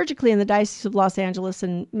liturgically in the Diocese of Los Angeles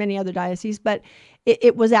and many other dioceses, but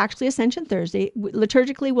it was actually Ascension Thursday.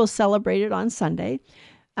 Liturgically, we'll celebrate it on Sunday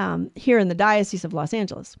here in the Diocese of Los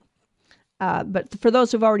Angeles. But for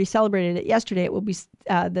those who've already celebrated it yesterday, it will be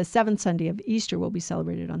the seventh Sunday of Easter will be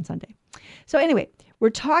celebrated on Sunday. So anyway, we're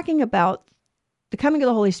talking about the coming of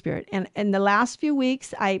the Holy Spirit. And in the last few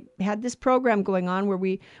weeks, I had this program going on where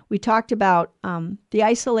we talked about the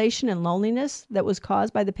isolation and loneliness that was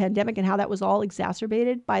caused by the pandemic and how that was all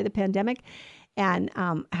exacerbated by the pandemic. And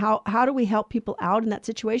how do we help people out in that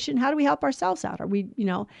situation? How do we help ourselves out? Are we,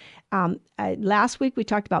 last week we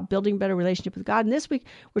talked about building a better relationship with God. And this week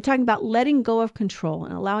we're talking about letting go of control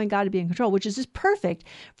and allowing God to be in control, which is just perfect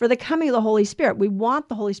for the coming of the Holy Spirit. We want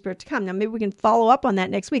the Holy Spirit to come. Now, maybe we can follow up on that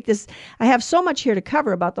next week. I have so much here to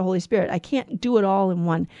cover about the Holy Spirit. I can't do it all in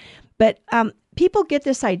one. But people get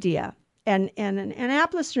this idea. And an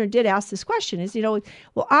app listener did ask this question is,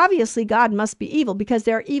 well, obviously God must be evil because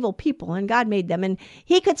they're evil people and God made them and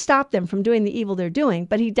he could stop them from doing the evil they're doing,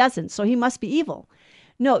 but he doesn't. So he must be evil.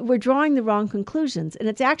 No, we're drawing the wrong conclusions. And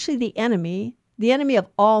it's actually the enemy the enemy of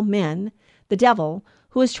all men, the devil,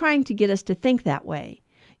 who is trying to get us to think that way.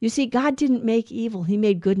 You see, God didn't make evil. He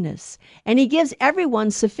made goodness. And he gives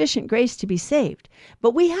everyone sufficient grace to be saved.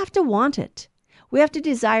 But we have to want it. We have to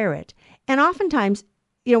desire it. And oftentimes,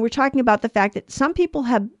 we're talking about the fact that some people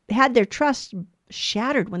have had their trust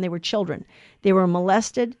shattered when they were children. They were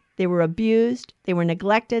molested. They were abused. They were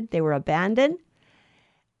neglected. They were abandoned.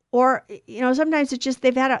 Or, sometimes it's just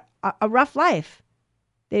they've had a rough life.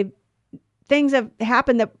 Things have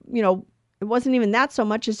happened that, it wasn't even that so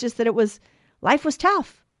much. It's just that life was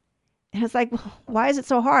tough. And it's like, well, why is it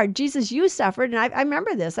so hard? Jesus, you suffered. And I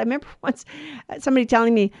remember this. I remember once somebody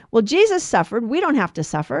telling me, well, Jesus suffered. We don't have to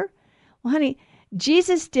suffer. Well, honey,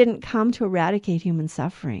 Jesus didn't come to eradicate human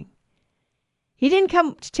suffering. He didn't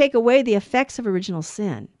come to take away the effects of original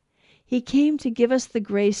sin. He came to give us the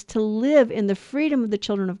grace to live in the freedom of the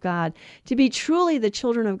children of God, to be truly the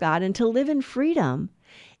children of God, and to live in freedom,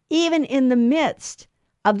 even in the midst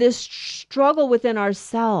of this struggle within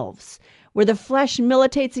ourselves, where the flesh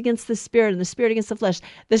militates against the spirit and the spirit against the flesh.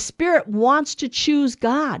 The spirit wants to choose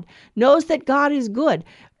God, knows that God is good,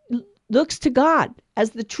 looks to God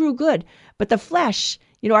as the true good. But the flesh,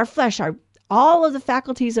 our flesh, all of the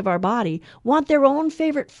faculties of our body want their own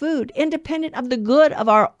favorite food, independent of the good of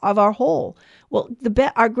our whole. Well,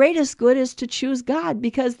 our greatest good is to choose God,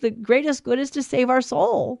 because the greatest good is to save our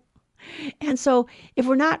soul. And so if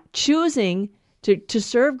we're not choosing to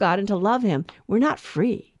serve God and to love him, we're not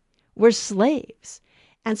free. We're slaves.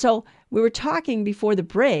 And so we were talking before the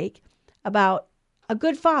break about a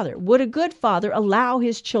good father. Would a good father allow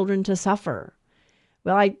his children to suffer?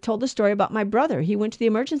 Well, I told the story about my brother. He went to the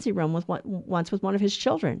emergency room once with one of his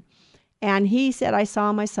children. And he said, I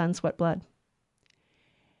saw my son sweat blood.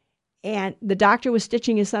 And the doctor was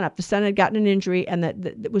stitching his son up. The son had gotten an injury, and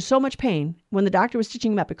it was so much pain. When the doctor was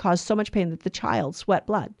stitching him up, it caused so much pain that the child sweat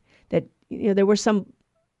blood. That there were some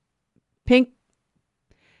pink.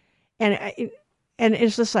 And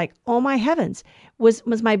it's just like, oh my heavens, was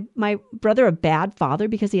my brother a bad father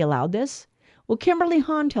because he allowed this? Well, Kimberly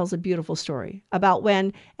Hahn tells a beautiful story about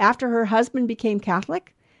when, after her husband became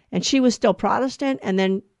Catholic and she was still Protestant, and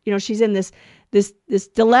then she's in this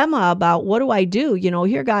dilemma about, what do I do?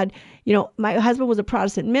 Here, God, my husband was a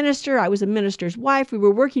Protestant minister. I was a minister's wife. We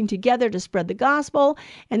were working together to spread the gospel.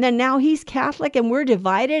 And then now he's Catholic and we're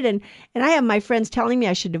divided. And I have my friends telling me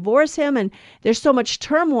I should divorce him. And there's so much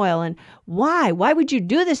turmoil. And why? Why would you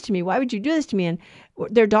do this to me? Why would you do this to me? And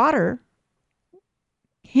their daughter,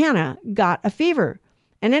 Hannah, got a fever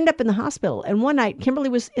and ended up in the hospital. And one night, Kimberly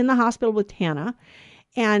was in the hospital with Hannah.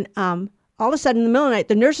 And all of a sudden, in the middle of the night,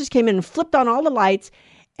 the nurses came in and flipped on all the lights,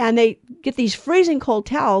 and they get these freezing cold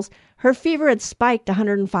towels. Her fever had spiked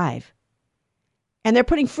 105. And they're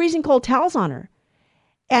putting freezing cold towels on her.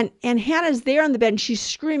 And Hannah's there on the bed, and she's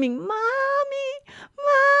screaming, Mommy,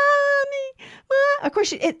 Mommy, Mommy. Of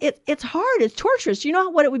course, it's hard. It's torturous. You know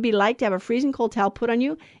what it would be like to have a freezing cold towel put on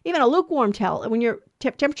you? Even a lukewarm towel when your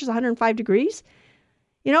temperature's 105 degrees.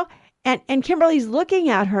 And Kimberly's looking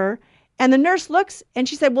at her, and the nurse looks, and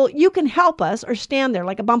she said, well, you can help us or stand there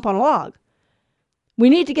like a bump on a log. We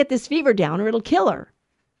need to get this fever down or it'll kill her.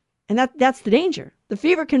 And that's the danger. The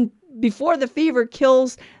fever before the fever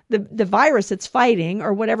kills the virus it's fighting,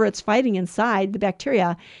 or whatever it's fighting inside, the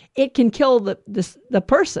bacteria, it can kill the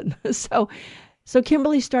person. So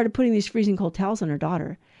Kimberly started putting these freezing cold towels on her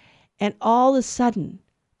daughter. And all of a sudden,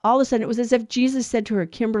 it was as if Jesus said to her,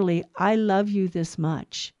 Kimberly, I love you this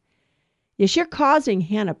much. Yes, you're causing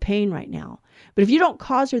Hannah pain right now. But if you don't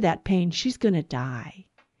cause her that pain, she's going to die.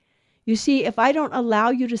 You see, if I don't allow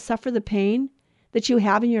you to suffer the pain that you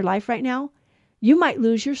have in your life right now, you might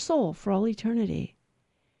lose your soul for all eternity.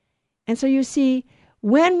 And so you see,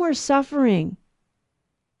 when we're suffering,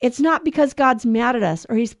 it's not because God's mad at us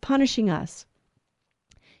or he's punishing us.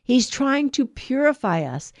 He's trying to purify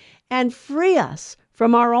us and free us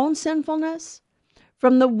from our own sinfulness,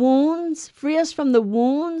 from the wounds, free us from the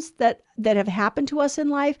wounds that have happened to us in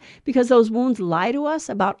life, because those wounds lie to us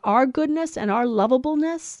about our goodness and our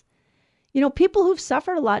lovableness. People who've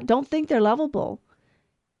suffered a lot don't think they're lovable.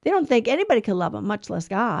 They don't think anybody can love them, much less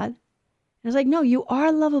God. And it's like, no, you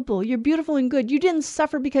are lovable. You're beautiful and good. You didn't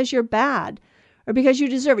suffer because you're bad or because you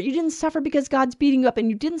deserve it. You didn't suffer because God's beating you up, and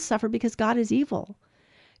you didn't suffer because God is evil.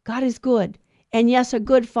 God is good. And yes, a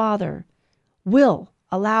good father will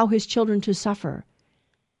allow his children to suffer.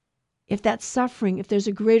 If there's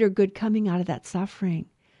a greater good coming out of that suffering.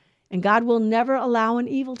 And God will never allow an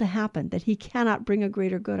evil to happen that he cannot bring a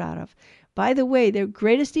greater good out of. By the way, the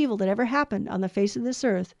greatest evil that ever happened on the face of this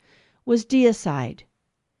earth was deicide.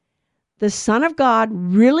 The Son of God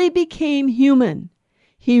really became human.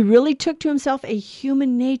 He really took to himself a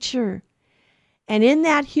human nature. And in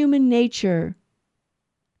that human nature,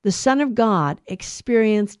 the Son of God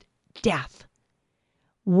experienced death.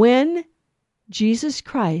 When Jesus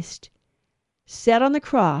Christ said on the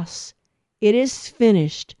cross, "It is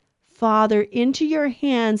finished. Father, into your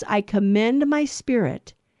hands I commend my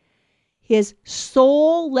spirit," his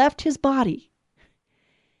soul left his body.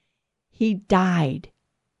 He died.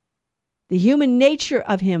 The human nature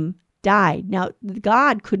of him died. Now,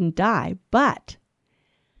 God couldn't die, but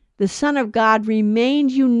the Son of God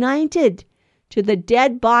remained united to the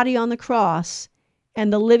dead body on the cross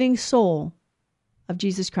and the living soul of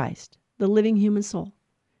Jesus Christ, the living human soul.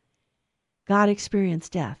 God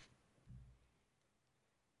experienced death.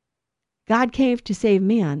 God came to save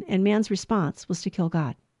man, and man's response was to kill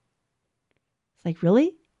God. It's like,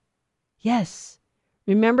 really? Yes.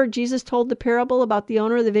 Remember, Jesus told the parable about the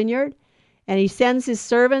owner of the vineyard? And he sends his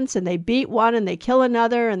servants, and they beat one, and they kill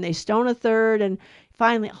another, and they stone a third, and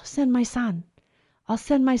finally, I'll send my son. I'll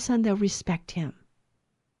send my son. They'll respect him.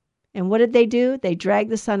 And what did they do? They dragged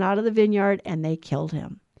the son out of the vineyard, and they killed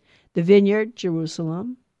him. The vineyard,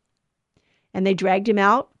 Jerusalem. And they dragged him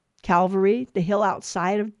out, Calvary, the hill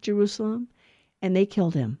outside of Jerusalem, and they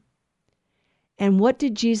killed him. And what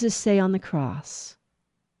did Jesus say on the cross?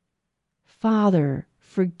 Father,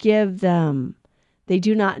 forgive them. They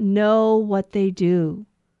do not know what they do.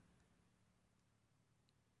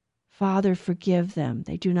 Father, forgive them.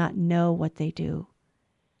 They do not know what they do.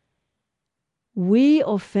 We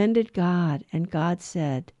offended God, and God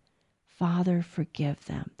said, Father, forgive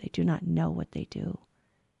them. They do not know what they do.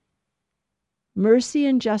 Mercy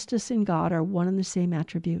and justice in God are one and the same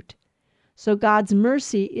attribute. So God's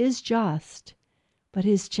mercy is just, but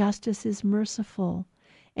his justice is merciful.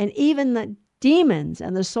 And even the demons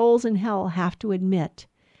and the souls in hell have to admit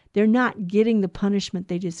they're not getting the punishment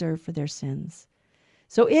they deserve for their sins.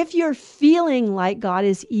 So if you're feeling like God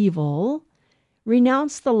is evil,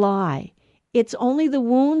 renounce the lie. It's only the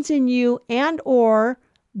wounds in you and or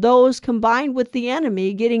those combined with the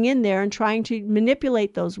enemy getting in there and trying to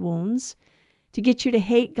manipulate those wounds to get you to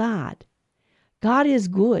hate God. God is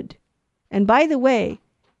good. And by the way,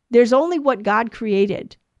 there's only what God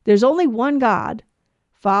created. There's only one God,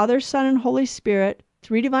 Father, Son, and Holy Spirit,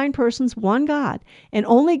 three divine persons, one God. And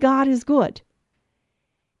only God is good.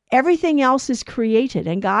 Everything else is created,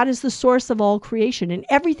 and God is the source of all creation, and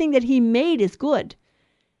everything that he made is good.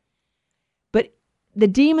 But the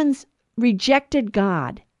demons rejected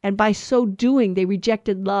God, and by so doing, they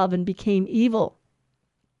rejected love and became evil.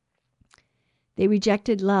 They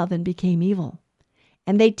rejected love and became evil.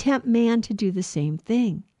 And they tempt man to do the same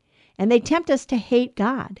thing. And they tempt us to hate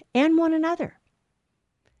God and one another.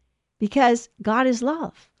 Because God is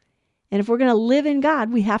love. And if we're going to live in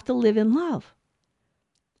God, we have to live in love.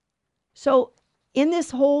 So in this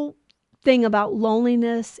whole thing about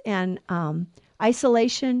loneliness and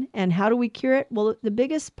isolation and how do we cure it? Well, the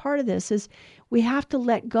biggest part of this is we have to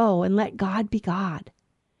let go and let God be God.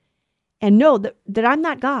 And know that I'm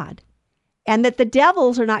not God. And that the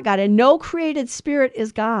devils are not God. And no created spirit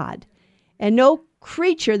is God. And no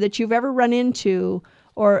creature that you've ever run into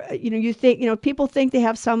or, you think, people think they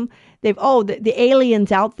have the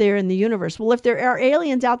aliens out there in the universe. Well, if there are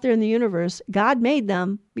aliens out there in the universe, God made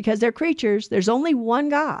them because they're creatures. There's only one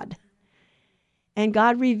God. And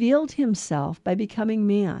God revealed himself by becoming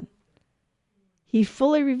man. He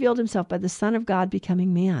fully revealed himself by the Son of God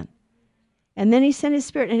becoming man. And then he sent his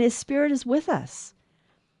spirit, and his spirit is with us.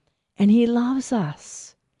 And he loves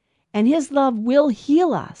us. And his love will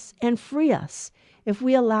heal us and free us if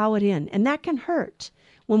we allow it in. And that can hurt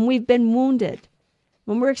when we've been wounded.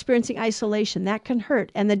 When we're experiencing isolation, that can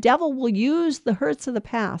hurt. And the devil will use the hurts of the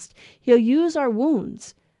past. He'll use our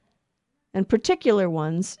wounds. And particular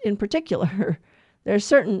ones, in particular, there are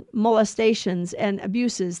certain molestations and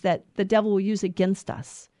abuses that the devil will use against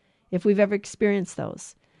us, if we've ever experienced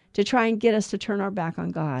those, to try and get us to turn our back on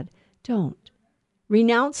God. Don't.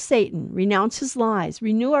 Renounce Satan, renounce his lies,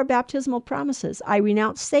 renew our baptismal promises. I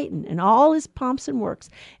renounce Satan and all his pomps and works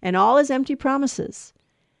and all his empty promises.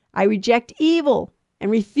 I reject evil and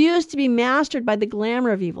refuse to be mastered by the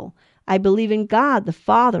glamour of evil. I believe in God, the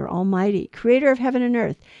Father Almighty, creator of heaven and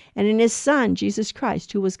earth, and in his Son, Jesus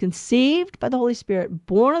Christ, who was conceived by the Holy Spirit,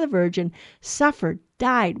 born of the Virgin, suffered,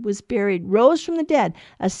 died, was buried, rose from the dead,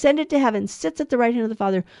 ascended to heaven, sits at the right hand of the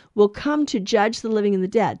Father, will come to judge the living and the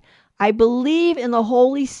dead. I believe in the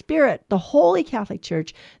Holy Spirit, the Holy Catholic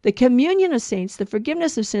Church, the communion of saints, the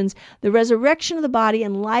forgiveness of sins, the resurrection of the body,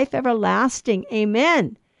 and life everlasting.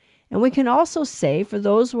 Amen. And we can also say, for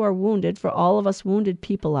those who are wounded, for all of us wounded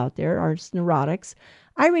people out there, our neurotics,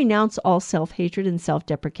 I renounce all self-hatred and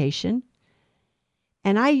self-deprecation.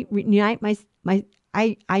 And I unite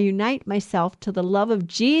I unite myself to the love of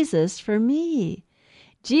Jesus for me.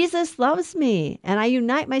 Jesus loves me, and I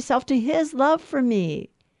unite myself to his love for me.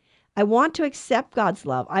 I want to accept God's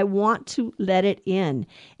love. I want to let it in,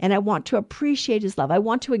 and I want to appreciate his love. I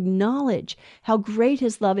want to acknowledge how great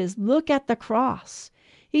his love is. Look at the cross.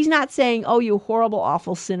 He's not saying, oh, you horrible,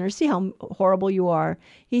 awful sinner, see how horrible you are.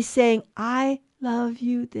 He's saying, I love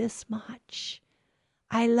you this much.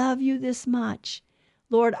 I love you this much.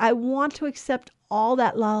 Lord, I want to accept all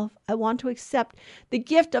that love. I want to accept the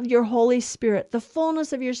gift of your Holy Spirit, the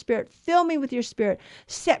fullness of your Spirit. Fill me with your Spirit.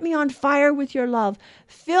 Set me on fire with your love.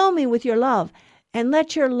 Fill me with your love, and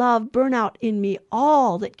let your love burn out in me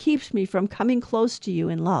all that keeps me from coming close to you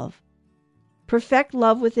in love. Perfect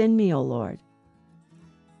love within me, O Lord.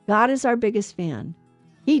 God is our biggest fan.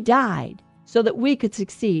 He died so that we could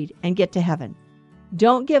succeed and get to heaven.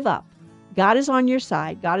 Don't give up. God is on your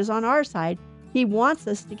side. God is on our side. He wants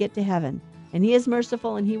us to get to heaven, and he is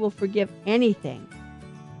merciful, and he will forgive anything.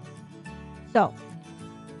 So,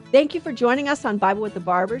 thank you for joining us on Bible with the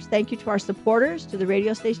Barbers. Thank you to our supporters, to the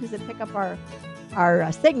radio stations that pick up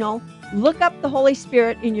our signal. Look up the Holy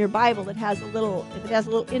Spirit in your Bible. If it has a little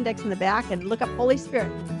index in the back, and look up Holy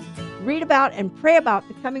Spirit. Read about and pray about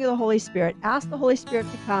the coming of the Holy Spirit. Ask the Holy Spirit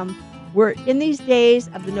to come. We're in these days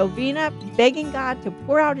of the novena, begging God to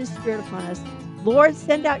pour out his Spirit upon us. Lord,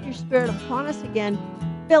 send out your Spirit upon us again.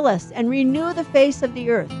 Fill us and renew the face of the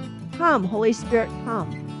earth. Come, Holy Spirit,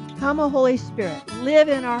 come. Come, O Holy Spirit. Live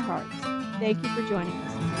in our hearts. Thank you for joining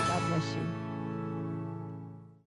us. May God bless you.